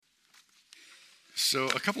So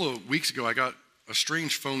a couple of weeks ago, I got a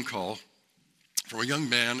strange phone call from a young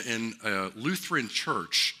man in a Lutheran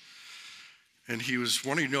church, and he was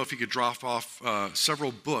wanting to know if he could drop off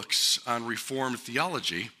several books on Reformed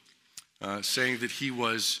theology, saying that he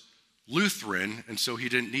was Lutheran, and so he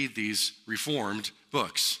didn't need these Reformed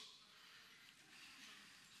books.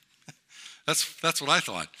 That's what I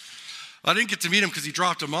thought. I didn't get to meet him because he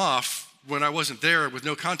dropped them off when I wasn't there with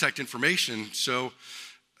no contact information. So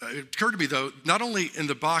it occurred to me, though, not only in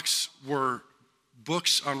the box were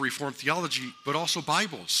books on Reformed theology, but also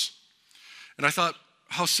Bibles. And I thought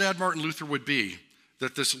how sad Martin Luther would be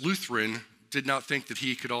that this Lutheran did not think that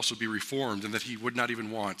he could also be Reformed and that he would not even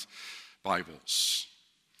want Bibles.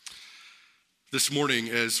 This morning,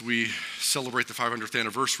 as we celebrate the 500th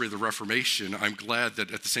anniversary of the Reformation, I'm glad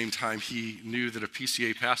that at the same time he knew that a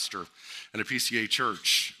PCA pastor and a PCA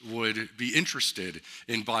church would be interested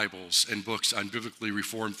in Bibles and books on biblically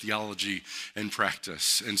reformed theology and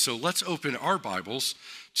practice. And so let's open our Bibles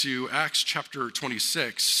to Acts chapter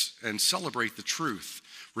 26 and celebrate the truth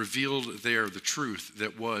revealed there, the truth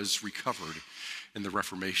that was recovered in the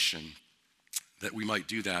Reformation. That we might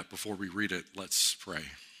do that before we read it, let's pray.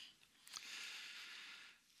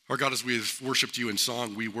 Our God, as we've worshiped you in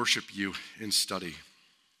song, we worship you in study.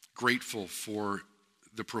 Grateful for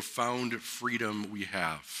the profound freedom we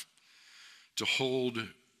have to hold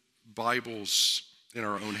Bibles in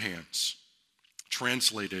our own hands,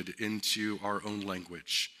 translated into our own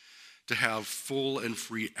language, to have full and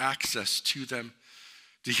free access to them,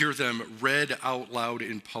 to hear them read out loud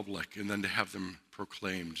in public, and then to have them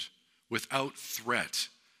proclaimed without threat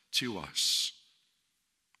to us.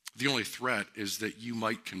 The only threat is that you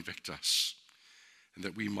might convict us and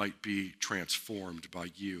that we might be transformed by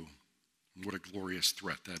you. And what a glorious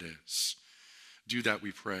threat that is. Do that,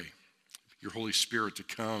 we pray. Your Holy Spirit to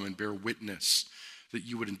come and bear witness that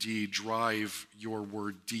you would indeed drive your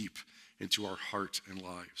word deep into our heart and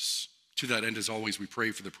lives. To that end, as always, we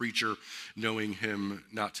pray for the preacher, knowing him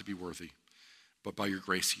not to be worthy, but by your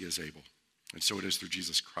grace he is able. And so it is through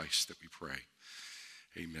Jesus Christ that we pray.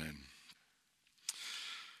 Amen.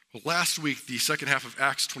 Well, last week, the second half of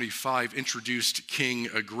Acts 25 introduced King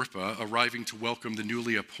Agrippa arriving to welcome the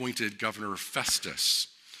newly appointed governor Festus.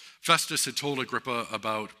 Festus had told Agrippa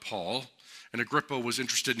about Paul, and Agrippa was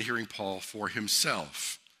interested in hearing Paul for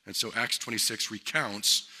himself. And so Acts 26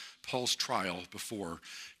 recounts Paul's trial before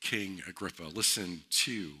King Agrippa. Listen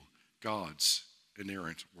to God's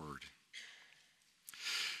inerrant word.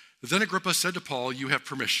 Then Agrippa said to Paul, "You have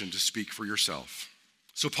permission to speak for yourself."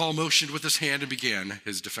 So Paul motioned with his hand and began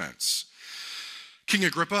his defense. "King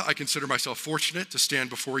Agrippa, I consider myself fortunate to stand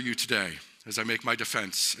before you today as I make my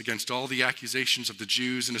defense against all the accusations of the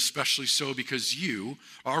Jews, and especially so because you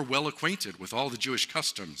are well acquainted with all the Jewish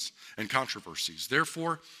customs and controversies.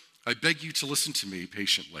 Therefore, I beg you to listen to me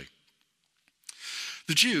patiently.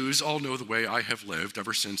 The Jews all know the way I have lived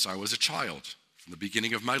ever since I was a child, from the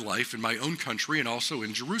beginning of my life in my own country and also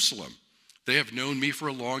in Jerusalem. They have known me for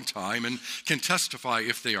a long time and can testify,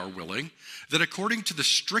 if they are willing, that according to the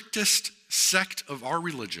strictest sect of our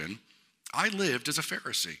religion, I lived as a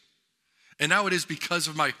Pharisee. And now it is because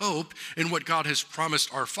of my hope in what God has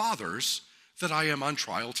promised our fathers that I am on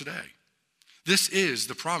trial today. This is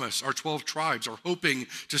the promise our 12 tribes are hoping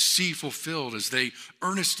to see fulfilled as they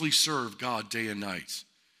earnestly serve God day and night.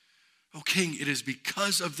 O King, it is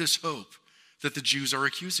because of this hope that the Jews are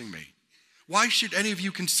accusing me. Why should any of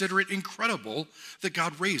you consider it incredible that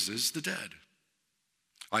God raises the dead?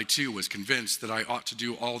 I too was convinced that I ought to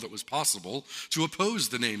do all that was possible to oppose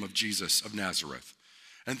the name of Jesus of Nazareth.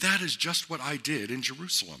 And that is just what I did in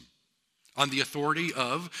Jerusalem. On the authority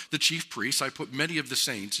of the chief priests, I put many of the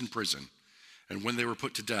saints in prison. And when they were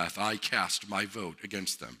put to death, I cast my vote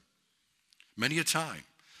against them. Many a time,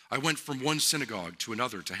 I went from one synagogue to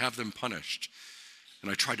another to have them punished,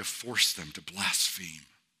 and I tried to force them to blaspheme.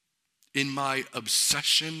 In my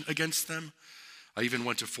obsession against them, I even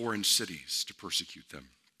went to foreign cities to persecute them.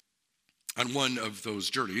 On one of those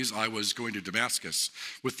journeys, I was going to Damascus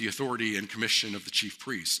with the authority and commission of the chief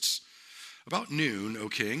priests. About noon, O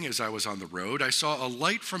King, as I was on the road, I saw a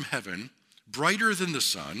light from heaven, brighter than the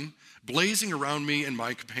sun, blazing around me and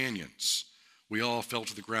my companions. We all fell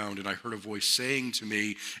to the ground, and I heard a voice saying to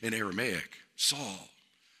me in Aramaic, 'Saul,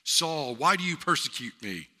 Saul, why do you persecute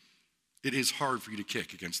me? It is hard for you to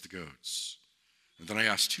kick against the goads.' And then I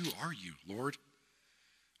asked, 'Who are you, Lord?'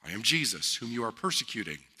 'I am Jesus, whom you are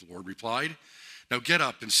persecuting,' the Lord replied. 'Now get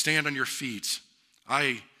up and stand on your feet.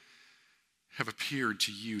 I have appeared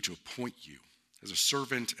to you to appoint you as a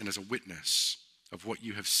servant and as a witness of what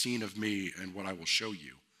you have seen of me and what I will show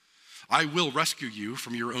you. I will rescue you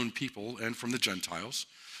from your own people and from the Gentiles.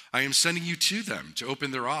 I am sending you to them to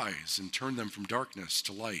open their eyes and turn them from darkness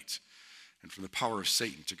to light and from the power of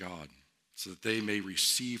Satan to God, so that they may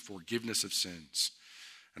receive forgiveness of sins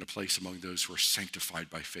and a place among those who are sanctified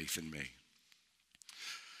by faith in me."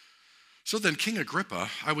 So then, King Agrippa,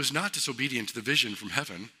 I was not disobedient to the vision from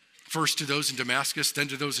heaven, first to those in Damascus, then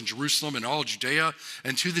to those in Jerusalem and all Judea,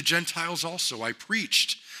 and to the Gentiles also. I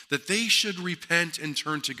preached that they should repent and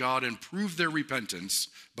turn to God and prove their repentance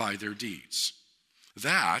by their deeds.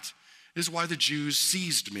 That is why the Jews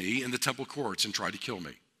seized me in the temple courts and tried to kill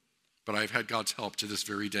me. But I have had God's help to this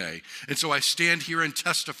very day. And so I stand here and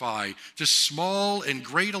testify to small and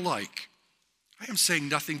great alike. I am saying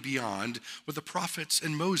nothing beyond what the prophets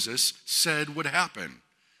and Moses said would happen,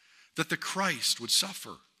 that the Christ would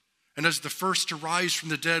suffer, and as the first to rise from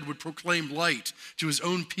the dead would proclaim light to his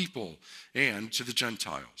own people and to the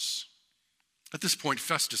Gentiles. At this point,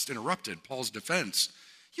 Festus interrupted Paul's defense.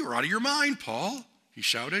 "You are out of your mind, Paul," he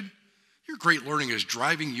shouted. "Your great learning is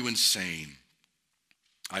driving you insane."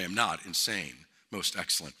 "I am not insane, most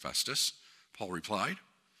excellent Festus," Paul replied.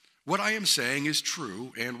 "What I am saying is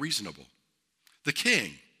true and reasonable. The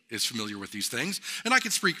king is familiar with these things, and I can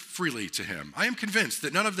speak freely to him. I am convinced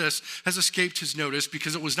that none of this has escaped his notice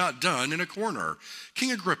because it was not done in a corner.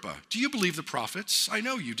 King Agrippa, do you believe the prophets? I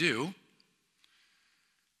know you do."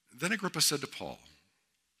 Then Agrippa said to Paul,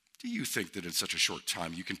 "Do you think that in such a short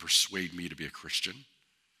time you can persuade me to be a Christian?"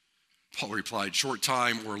 Paul replied, "Short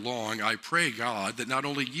time or long, I pray God that not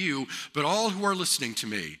only you, but all who are listening to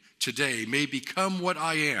me today may become what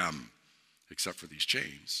I am, except for these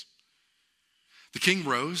chains." The king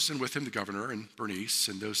rose, and with him the governor and Bernice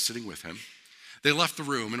and those sitting with him. They left the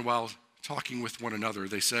room, and while talking with one another,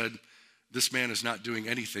 they said, "This man is not doing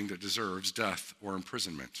anything that deserves death or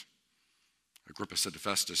imprisonment." Agrippa said to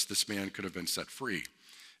Festus, "This man could have been set free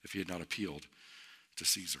if he had not appealed to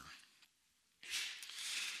Caesar."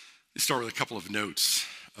 Let's start with a couple of notes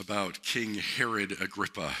about King Herod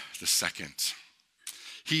Agrippa II.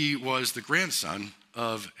 He was the grandson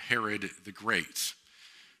of Herod the Great.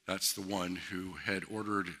 That's the one who had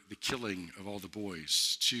ordered the killing of all the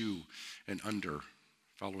boys 2 and under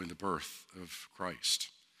following the birth of Christ.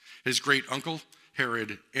 His great uncle,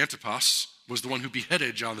 Herod Antipas, was the one who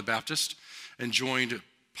beheaded John the Baptist and joined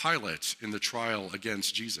Pilate in the trial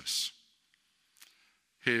against Jesus.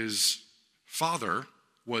 His father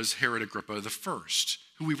was Herod Agrippa I,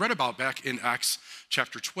 who we read about back in Acts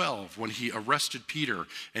chapter 12 when he arrested Peter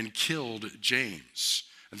and killed James.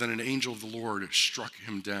 And then an angel of the Lord struck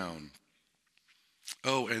him down.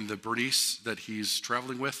 Oh, and the Bernice that he's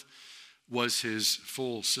traveling with was his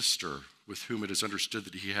full sister, with whom it is understood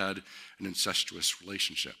that he had an incestuous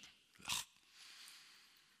relationship. Ugh.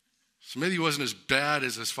 So maybe he wasn't as bad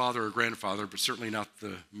as his father or grandfather, but certainly not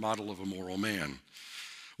the model of a moral man.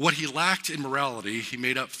 What he lacked in morality, he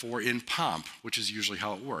made up for in pomp, which is usually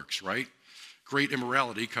how it works, right? Great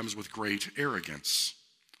immorality comes with great arrogance.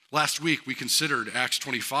 Last week, we considered Acts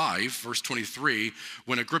 25, verse 23,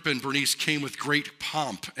 when Agrippa and Bernice came with great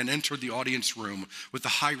pomp and entered the audience room with the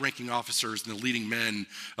high-ranking officers and the leading men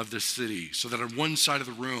of the city, so that on one side of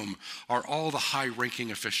the room are all the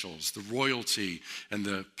high-ranking officials, the royalty and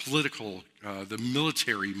the political, the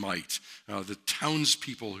military might, the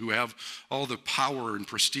townspeople who have all the power and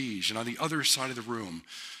prestige. And on the other side of the room,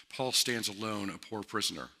 Paul stands alone, a poor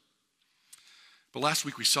prisoner. But last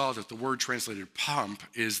week we saw that the word translated pomp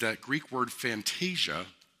is that Greek word fantasia,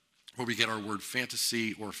 where we get our word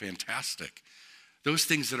fantasy or fantastic. Those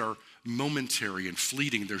things that are momentary and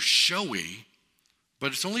fleeting, they're showy,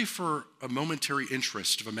 but it's only for a momentary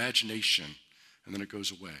interest of imagination, and then it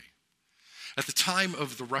goes away. At the time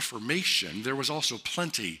of the Reformation, there was also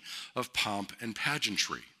plenty of pomp and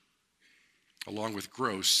pageantry, along with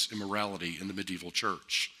gross immorality in the medieval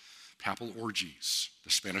church, papal orgies,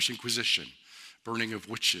 the Spanish Inquisition, burning of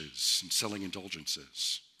witches and selling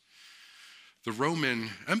indulgences. The Roman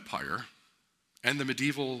Empire and the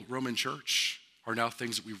medieval Roman church are now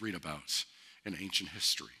things that we read about in ancient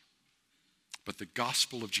history. But the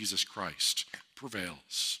gospel of Jesus Christ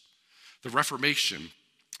prevails. The Reformation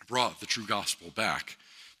brought the true gospel back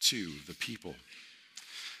to the people.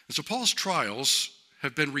 And so Paul's trials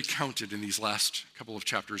have been recounted in these last couple of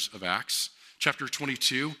chapters of Acts. Chapter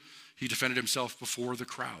 22, he defended himself before the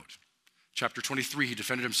crowd. Chapter 23, he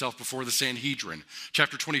defended himself before the Sanhedrin.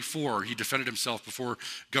 Chapter 24, he defended himself before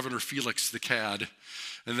Governor Felix the Cad.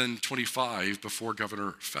 And then 25, before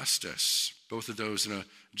Governor Festus. Both of those in a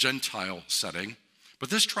Gentile setting. But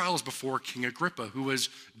this trial is before King Agrippa, who was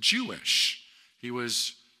Jewish. He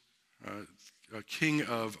was a king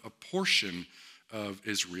of a portion of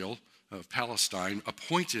Israel, of Palestine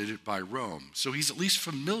appointed by Rome. So he's at least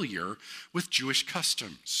familiar with Jewish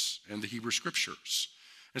customs and the Hebrew scriptures.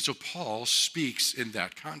 And so Paul speaks in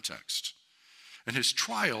that context. And his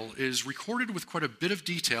trial is recorded with quite a bit of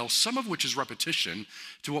detail, some of which is repetition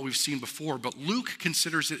to what we've seen before, but Luke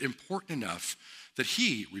considers it important enough that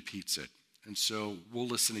he repeats it. And so we'll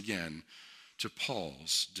listen again to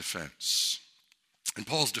Paul's defense. In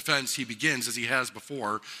Paul's defense, he begins, as he has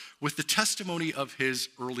before, with the testimony of his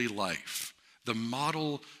early life, the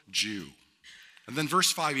model Jew. And then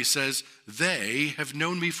verse 5, he says, "They have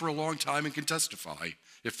known me for a long time and can testify,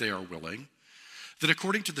 if they are willing, that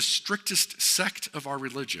according to the strictest sect of our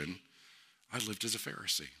religion, I lived as a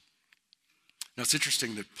Pharisee." Now, it's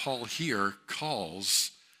interesting that Paul here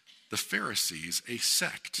calls the Pharisees a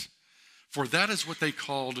sect, for that is what they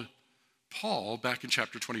called Paul back in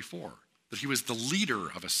chapter 24, that he was the leader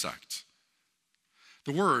of a sect.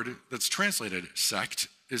 The word that's translated sect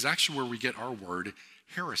is actually where we get our word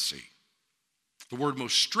heresy. The word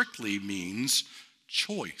most strictly means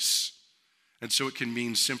choice, and so it can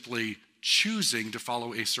mean simply choosing to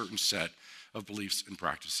follow a certain set of beliefs and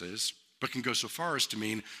practices, but can go so far as to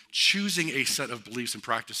mean choosing a set of beliefs and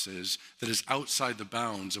practices that is outside the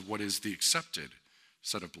bounds of what is the accepted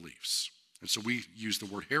set of beliefs. And so we use the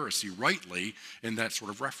word heresy rightly in that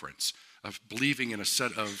sort of reference of believing in a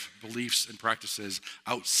set of beliefs and practices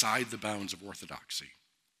outside the bounds of orthodoxy.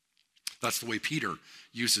 That's the way Peter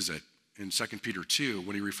uses it in 2 Peter 2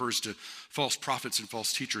 when he refers to false prophets and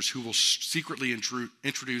false teachers who will secretly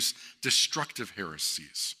introduce destructive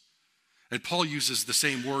heresies. And Paul uses the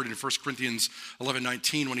same word in 1 Corinthians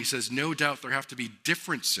 11:19 when he says, "No doubt there have to be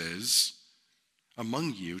differences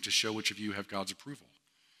among you to show which of you have God's approval."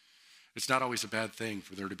 It's not always a bad thing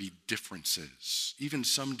for there to be differences, even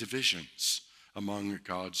some divisions among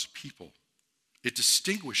God's people. It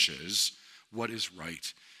distinguishes what is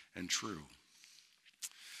right and true.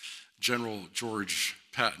 General George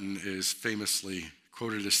Patton is famously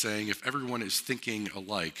quoted as saying, "If everyone is thinking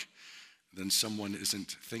alike, then someone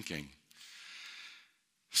isn't thinking."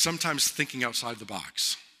 Sometimes thinking outside the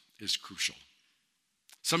box is crucial.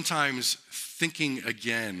 Sometimes thinking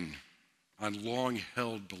again on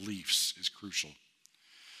long-held beliefs is crucial.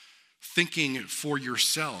 Thinking for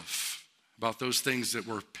yourself about those things that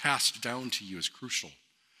were passed down to you is crucial.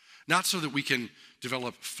 Not so that we can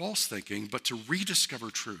develop false thinking, but to rediscover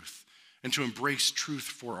truth and to embrace truth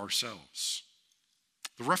for ourselves.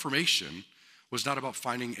 The Reformation was not about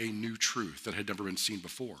finding a new truth that had never been seen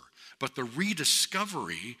before, but the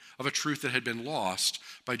rediscovery of a truth that had been lost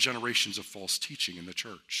by generations of false teaching in the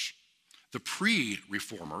church. The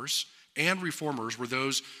pre-reformers and reformers were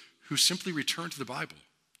those who simply returned to the Bible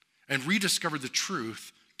and rediscovered the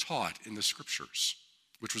truth taught in the scriptures,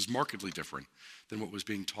 which was markedly different than what was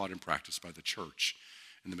being taught and practiced by the church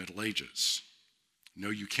in the Middle Ages. No,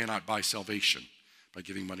 you cannot buy salvation by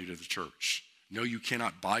giving money to the church. No, you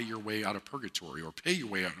cannot buy your way out of purgatory or pay your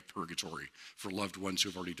way out of purgatory for loved ones who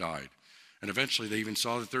have already died. And eventually they even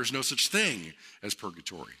saw that there's no such thing as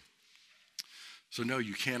purgatory. So no,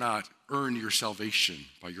 you cannot earn your salvation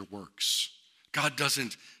by your works. God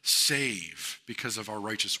doesn't save because of our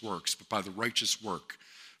righteous works, but by the righteous work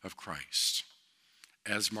of Christ.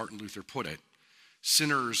 As Martin Luther put it,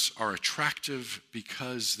 sinners are attractive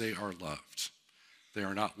because they are loved. They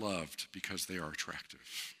are not loved because they are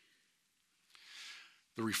attractive.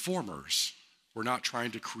 The reformers were not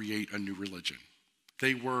trying to create a new religion.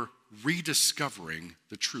 They were rediscovering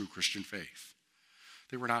the true Christian faith.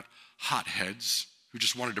 They were not hotheads who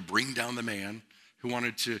just wanted to bring down the man, who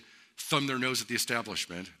wanted to thumb their nose at the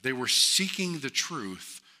establishment. They were seeking the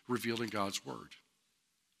truth revealed in God's word.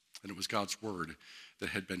 And it was God's word that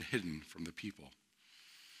had been hidden from the people.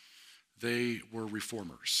 They were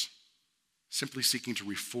reformers, simply seeking to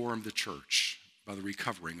reform the church by the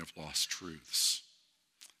recovering of lost truths.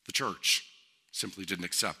 The church simply didn't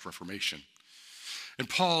accept Reformation. And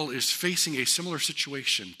Paul is facing a similar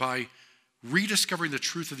situation by rediscovering the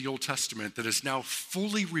truth of the Old Testament that is now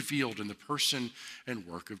fully revealed in the person and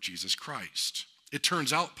work of Jesus Christ. It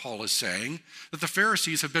turns out, Paul is saying, that the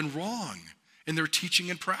Pharisees have been wrong in their teaching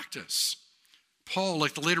and practice. Paul,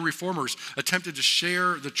 like the later reformers, attempted to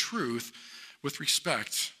share the truth with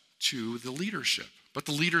respect to the leadership, but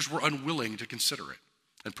the leaders were unwilling to consider it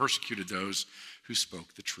and persecuted those who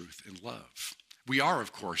spoke the truth in love. We are,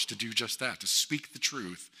 of course, to do just that, to speak the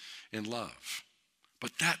truth in love.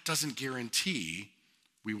 But that doesn't guarantee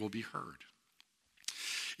we will be heard.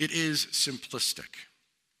 It is simplistic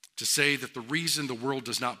to say that the reason the world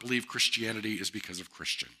does not believe Christianity is because of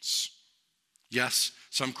Christians. Yes,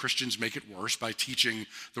 some Christians make it worse by teaching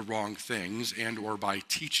the wrong things and or by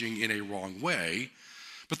teaching in a wrong way,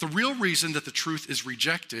 But the real reason that the truth is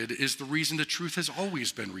rejected is the reason that truth has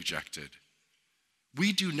always been rejected.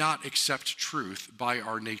 We do not accept truth by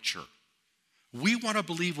our nature. We want to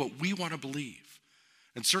believe what we want to believe,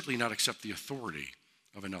 and certainly not accept the authority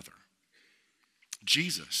of another.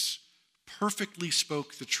 Jesus perfectly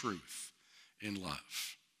spoke the truth in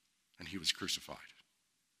love, and he was crucified.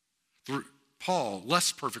 Paul,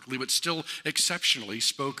 less perfectly, but still exceptionally,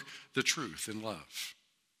 spoke the truth in love,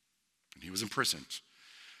 and he was imprisoned.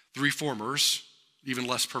 The reformers, even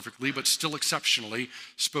less perfectly, but still exceptionally,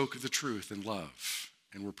 spoke the truth in love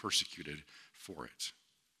and were persecuted for it.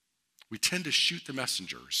 We tend to shoot the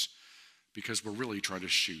messengers because we're really trying to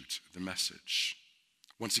shoot the message.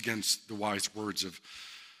 Once again, the wise words of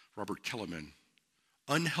Robert Kellerman: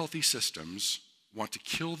 unhealthy systems want to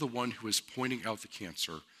kill the one who is pointing out the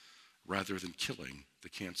cancer rather than killing the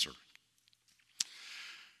cancer.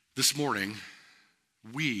 This morning,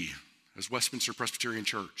 we, as Westminster Presbyterian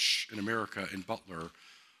Church in America and Butler,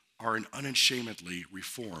 are an unashamedly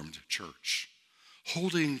reformed church,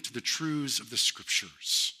 holding to the truths of the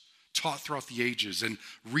scriptures, taught throughout the ages and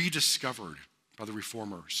rediscovered by the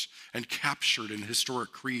reformers and captured in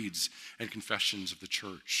historic creeds and confessions of the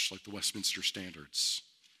church, like the Westminster Standards.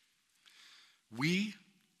 We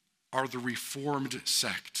are the reformed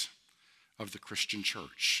sect of the Christian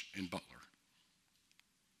church in Butler.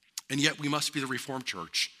 And yet we must be the reformed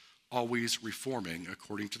church, always reforming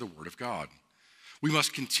according to the word of God. We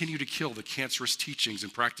must continue to kill the cancerous teachings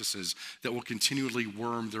and practices that will continually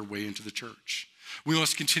worm their way into the church. We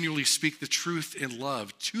must continually speak the truth in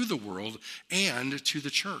love to the world and to the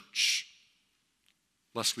church,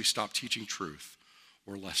 lest we stop teaching truth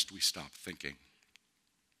or lest we stop thinking.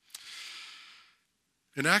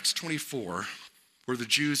 In Acts 24, where the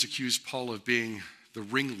Jews accused Paul of being the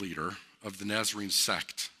ringleader of the Nazarene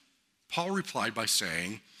sect, Paul replied by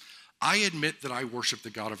saying, I admit that I worship the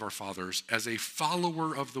God of our fathers as a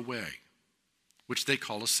follower of the way, which they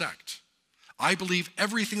call a sect. I believe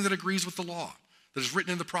everything that agrees with the law that is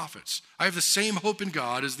written in the prophets. I have the same hope in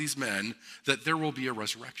God as these men, that there will be a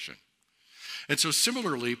resurrection. And so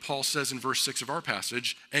similarly, Paul says in verse 6 of our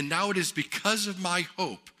passage, and now it is because of my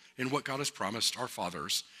hope in what God has promised our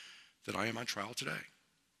fathers that I am on trial today.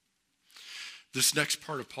 This next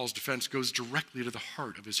part of Paul's defense goes directly to the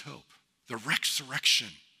heart of his hope, the resurrection.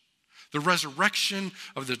 The resurrection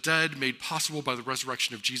of the dead made possible by the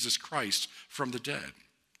resurrection of Jesus Christ from the dead.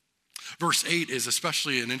 Verse 8 is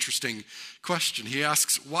especially an interesting question. He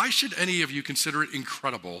asks, why should any of you consider it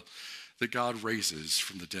incredible that God raises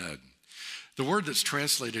from the dead? The word that's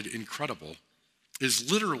translated incredible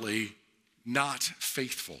is literally not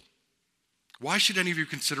faithful. Why should any of you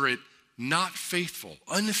consider it not faithful,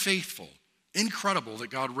 unfaithful, incredible that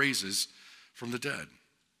God raises from the dead?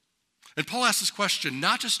 And Paul asks this question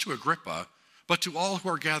not just to Agrippa, but to all who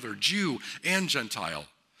are gathered, Jew and Gentile.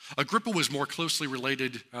 Agrippa was more closely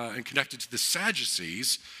related and connected to the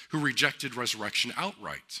Sadducees, who rejected resurrection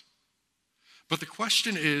outright. But the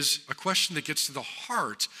question is a question that gets to the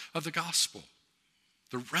heart of the gospel.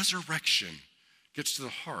 The resurrection gets to the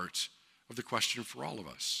heart of the question for all of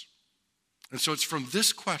us. And so it's from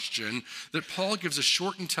this question that Paul gives a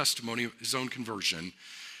shortened testimony of his own conversion,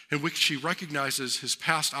 in which he recognizes his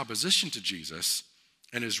past opposition to Jesus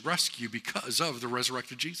and his rescue because of the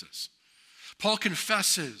resurrected Jesus. Paul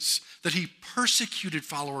confesses that he persecuted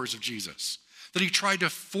followers of Jesus, that he tried to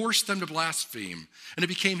force them to blaspheme, and it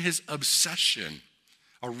became his obsession,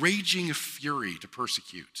 a raging fury to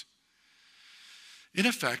persecute. In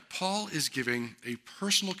effect, Paul is giving a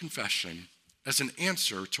personal confession as an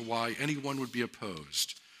answer to why anyone would be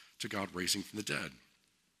opposed to God raising from the dead.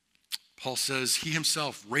 Paul says he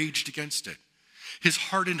himself raged against it. His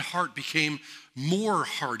hardened heart became more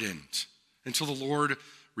hardened until the Lord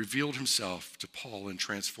revealed himself to Paul and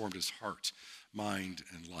transformed his heart, mind,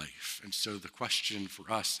 and life. And so the question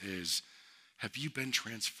for us is, have you been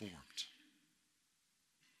transformed?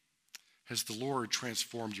 Has the Lord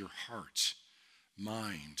transformed your heart,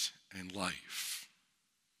 mind, and life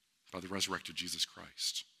by the resurrected Jesus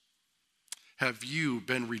Christ? Have you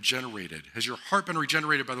been regenerated? Has your heart been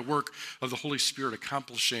regenerated by the work of the Holy Spirit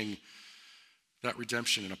accomplishing that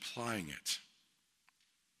redemption and applying it?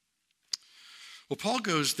 Well, Paul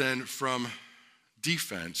goes then from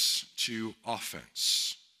defense to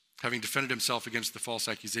offense. Having defended himself against the false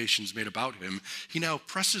accusations made about him, he now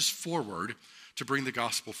presses forward to bring the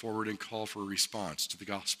gospel forward and call for a response to the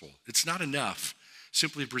gospel. It's not enough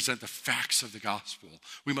simply to present the facts of the gospel.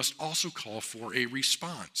 We must also call for a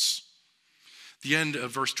response. The end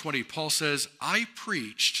of verse 20, Paul says, I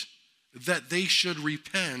preached that they should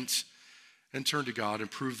repent and turn to God and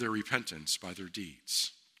prove their repentance by their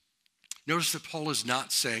deeds. Notice that Paul is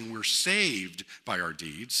not saying we're saved by our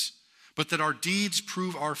deeds, but that our deeds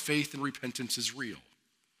prove our faith and repentance is real.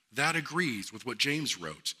 That agrees with what James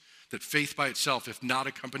wrote, that faith by itself, if not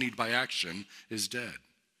accompanied by action, is dead.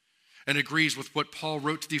 And agrees with what Paul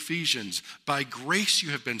wrote to the Ephesians, by grace you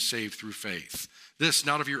have been saved through faith. This,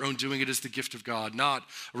 not of your own doing, it is the gift of God, not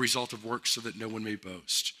a result of works so that no one may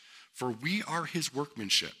boast. For we are his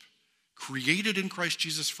workmanship, created in Christ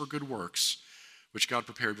Jesus for good works, which God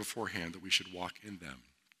prepared beforehand that we should walk in them.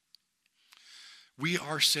 We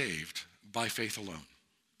are saved by faith alone,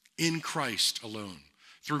 in Christ alone,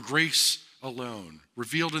 through grace alone,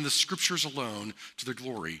 revealed in the scriptures alone, to the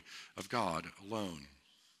glory of God alone.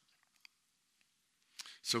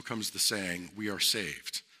 So comes the saying, we are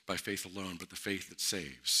saved by faith alone, but the faith that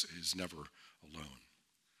saves is never alone.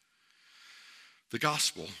 The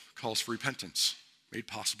gospel calls for repentance, made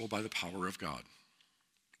possible by the power of God.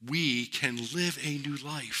 We can live a new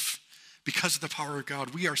life because of the power of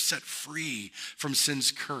God. We are set free from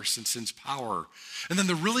sin's curse and sin's power. And then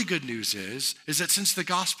the really good news is that since the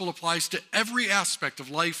gospel applies to every aspect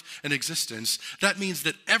of life and existence, that means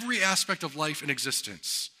that every aspect of life and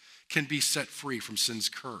existence can be set free from sin's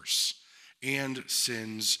curse and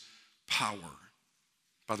sin's power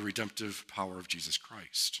by the redemptive power of Jesus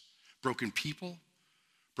Christ. Broken people,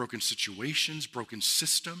 broken situations, broken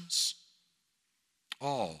systems,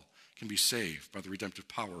 all can be saved by the redemptive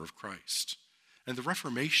power of Christ. And the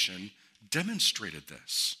Reformation demonstrated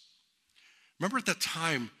this. Remember, at that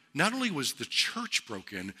time, not only was the church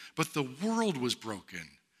broken, but the world was broken.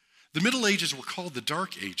 The Middle Ages were called the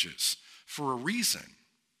Dark Ages for a reason.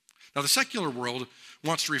 Now, the secular world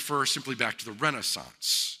wants to refer simply back to the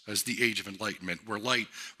Renaissance as the Age of Enlightenment, where light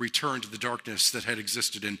returned to the darkness that had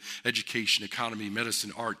existed in education, economy,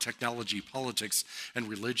 medicine, art, technology, politics, and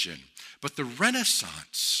religion. But the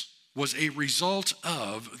Renaissance was a result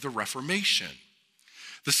of the Reformation.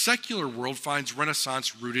 The secular world finds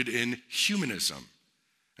Renaissance rooted in humanism,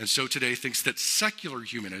 and so today thinks that secular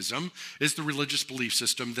humanism is the religious belief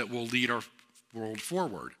system that will lead our world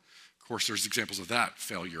forward. Of course, there's examples of that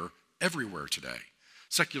failure everywhere today.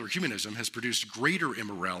 Secular humanism has produced greater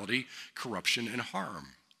immorality, corruption, and harm.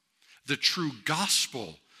 The true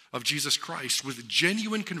gospel of Jesus Christ with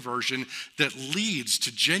genuine conversion that leads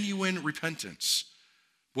to genuine repentance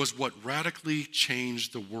was what radically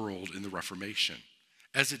changed the world in the Reformation,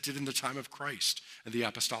 as it did in the time of Christ and the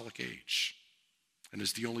apostolic age, and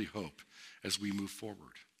is the only hope as we move forward.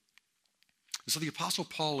 And so the Apostle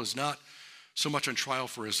Paul is not so much on trial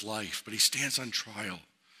for his life, but he stands on trial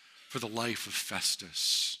for the life of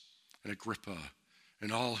Festus and Agrippa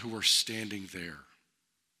and all who are standing there.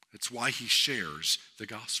 It's why he shares the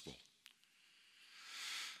gospel.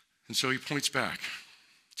 And so he points back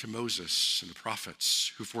to Moses and the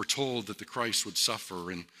prophets who foretold that the Christ would suffer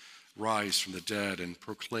and rise from the dead and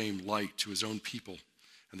proclaim light to his own people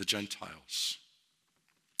and the Gentiles.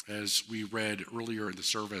 As we read earlier in the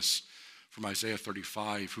service from Isaiah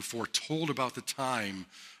 35, who foretold about the time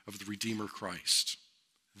of the Redeemer Christ.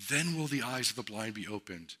 Then will the eyes of the blind be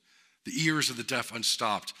opened, the ears of the deaf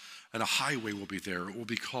unstopped, and a highway will be there. It will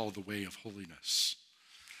be called the way of holiness.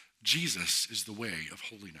 Jesus is the way of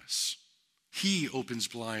holiness. He opens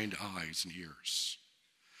blind eyes and ears.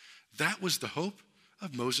 That was the hope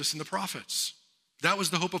of Moses and the prophets. That was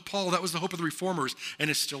the hope of Paul. That was the hope of the reformers, and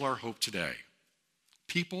it's still our hope today.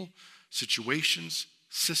 People, situations,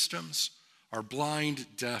 systems are blind,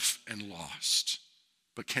 deaf, and lost,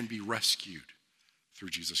 but can be rescued through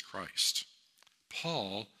Jesus Christ.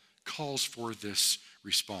 Paul calls for this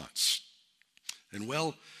response. And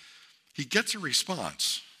well, he gets a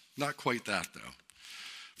response. Not quite that, though.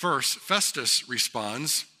 First, Festus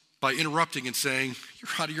responds by interrupting and saying,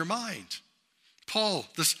 "You're out of your mind. Paul,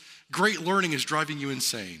 this great learning is driving you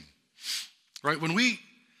insane." Right? When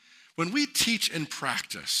we teach and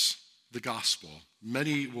practice the gospel,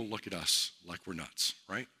 many will look at us like we're nuts,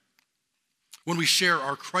 right? When we share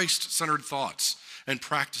our Christ-centered thoughts and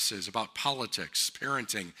practices about politics,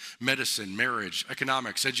 parenting, medicine, marriage,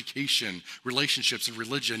 economics, education, relationships, and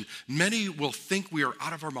religion, many will think we are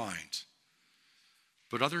out of our mind.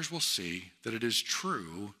 But others will see that it is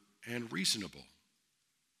true and reasonable.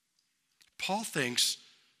 Paul thinks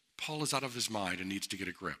Paul is out of his mind and needs to get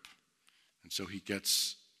a grip. And so he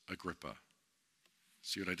gets Agrippa.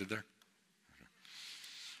 See what I did there?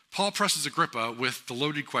 Paul presses Agrippa with the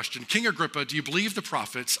loaded question, "King Agrippa, do you believe the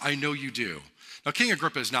prophets? I know you do." Now, King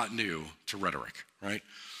Agrippa is not new to rhetoric, right?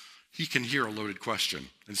 He can hear a loaded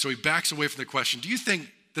question. And so he backs away from the question, "Do you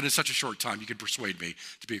think that in such a short time you could persuade me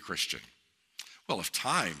to be a Christian?" "Well, if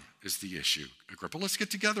time is the issue, Agrippa, let's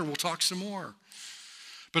get together. We'll talk some more."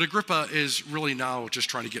 But Agrippa is really now just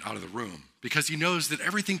trying to get out of the room because he knows that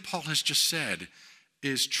everything Paul has just said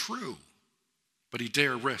is true, but he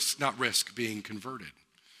dare not risk being converted.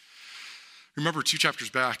 Remember 2 chapters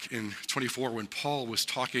back in 24 when Paul was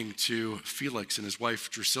talking to Felix and his wife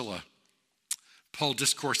Drusilla. Paul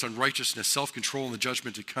discoursed on righteousness, self-control, and the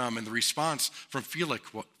judgment to come, and the response from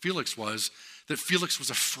Felix was that Felix was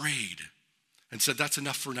afraid and said, "That's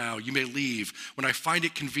enough for now. You may leave. When I find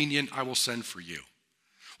it convenient, I will send for you."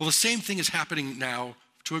 Well, the same thing is happening now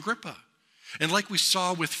to Agrippa. And like we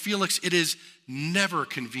saw with Felix, it is never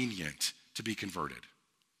convenient to be converted.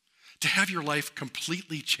 To have your life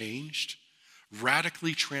completely changed,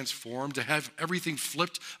 radically transformed, to have everything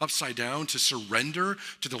flipped upside down, to surrender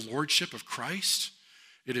to the lordship of Christ,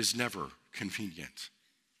 it is never convenient.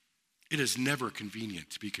 It is never convenient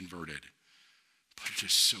to be converted, but it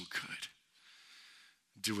is so good.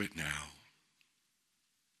 Do it now.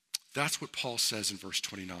 That's what Paul says in verse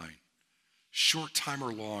 29. Short time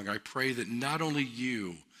or long, I pray that not only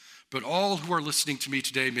you, but all who are listening to me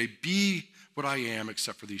today may be what I am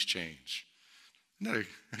except for these chains. Isn't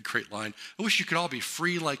that a great line? I wish you could all be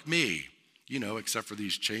free like me, except for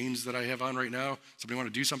these chains that I have on right now. Somebody want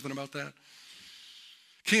to do something about that?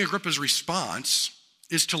 King Agrippa's response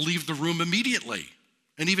is to leave the room immediately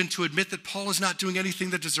and even to admit that Paul is not doing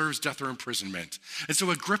anything that deserves death or imprisonment. And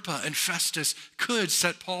so Agrippa and Festus could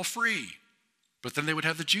set Paul free, but then they would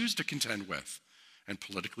have the Jews to contend with. And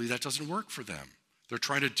politically, that doesn't work for them. They're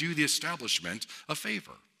trying to do the establishment a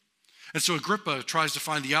favor. And so Agrippa tries to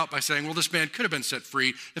find the out by saying, well, this man could have been set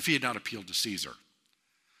free if he had not appealed to Caesar.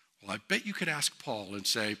 Well, I bet you could ask Paul and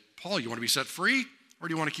say, Paul, you want to be set free, or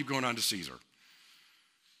do you want to keep going on to Caesar?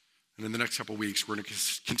 And in the next couple of weeks, we're going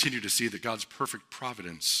to continue to see that God's perfect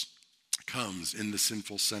providence comes in the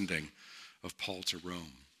sinful sending of Paul to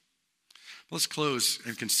Rome. Let's close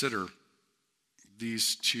and consider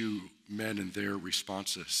these two men and their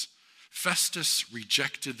responses. Festus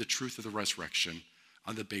rejected the truth of the resurrection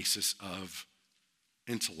on the basis of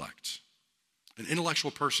intellect. An intellectual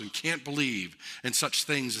person can't believe in such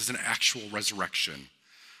things as an actual resurrection.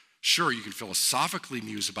 Sure, you can philosophically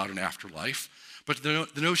muse about an afterlife, but the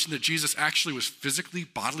notion that Jesus actually was physically,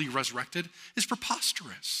 bodily resurrected is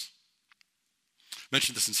preposterous. I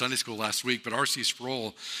mentioned this in Sunday school last week, but R.C.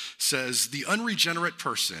 Sproul says, the unregenerate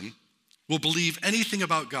person will believe anything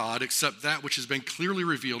about God except that which has been clearly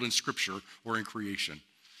revealed in Scripture or in creation.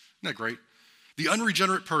 Isn't that great? The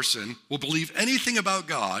unregenerate person will believe anything about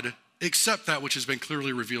God except that which has been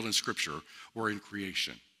clearly revealed in Scripture or in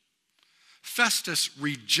creation. Festus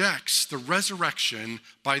rejects the resurrection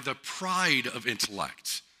by the pride of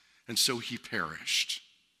intellect, and so he perished.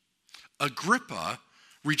 Agrippa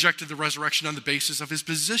rejected the resurrection on the basis of his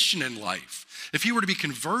position in life. If he were to be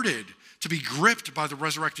converted, to be gripped by the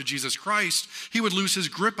resurrected Jesus Christ, he would lose his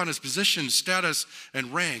grip on his position, status,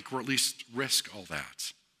 and rank, or at least risk all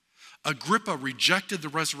that. Agrippa rejected the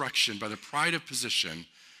resurrection by the pride of position,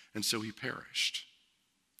 and so he perished.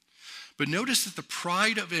 But notice that the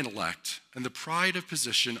pride of intellect and the pride of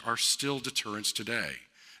position are still deterrents today.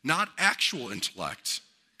 Not actual intellect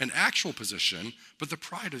and actual position, but the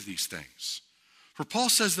pride of these things. For Paul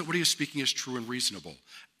says that what he is speaking is true and reasonable.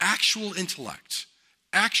 Actual intellect,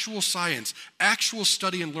 actual science, actual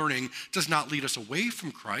study and learning does not lead us away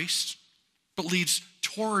from Christ, but leads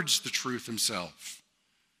towards the truth himself.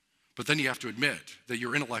 But then you have to admit that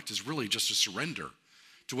your intellect is really just a surrender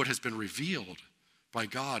to what has been revealed by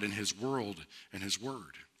God in his world and his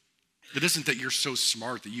word. It isn't that you're so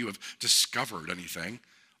smart that you have discovered anything.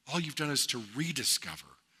 All you've done is to rediscover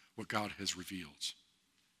what God has revealed.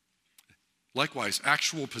 Likewise,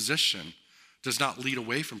 actual position does not lead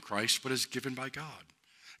away from Christ, but is given by God.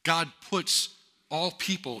 God puts all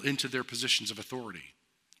people into their positions of authority.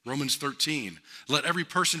 Romans 13, let every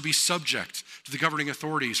person be subject to the governing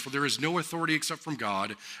authorities, for there is no authority except from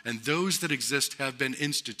God, and those that exist have been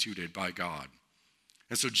instituted by God.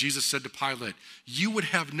 And so Jesus said to Pilate, you would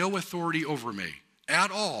have no authority over me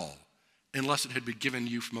at all unless it had been given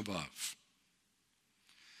you from above.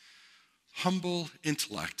 Humble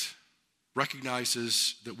intellect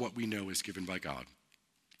recognizes that what we know is given by God.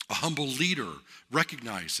 A humble leader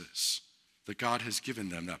recognizes that God has given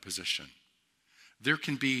them that position. There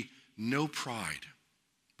can be no pride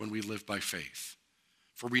when we live by faith,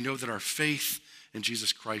 for we know that our faith in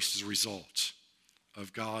Jesus Christ is a result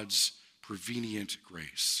of God's prevenient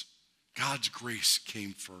grace. God's grace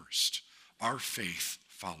came first. Our faith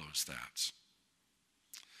follows that.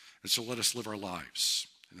 And so let us live our lives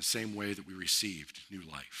in the same way that we received new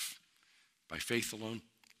life. By faith alone,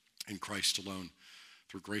 in Christ alone,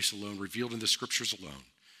 through grace alone, revealed in the Scriptures alone,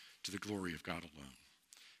 to the glory of God alone.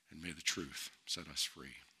 and may the truth set us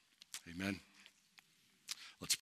free. Amen.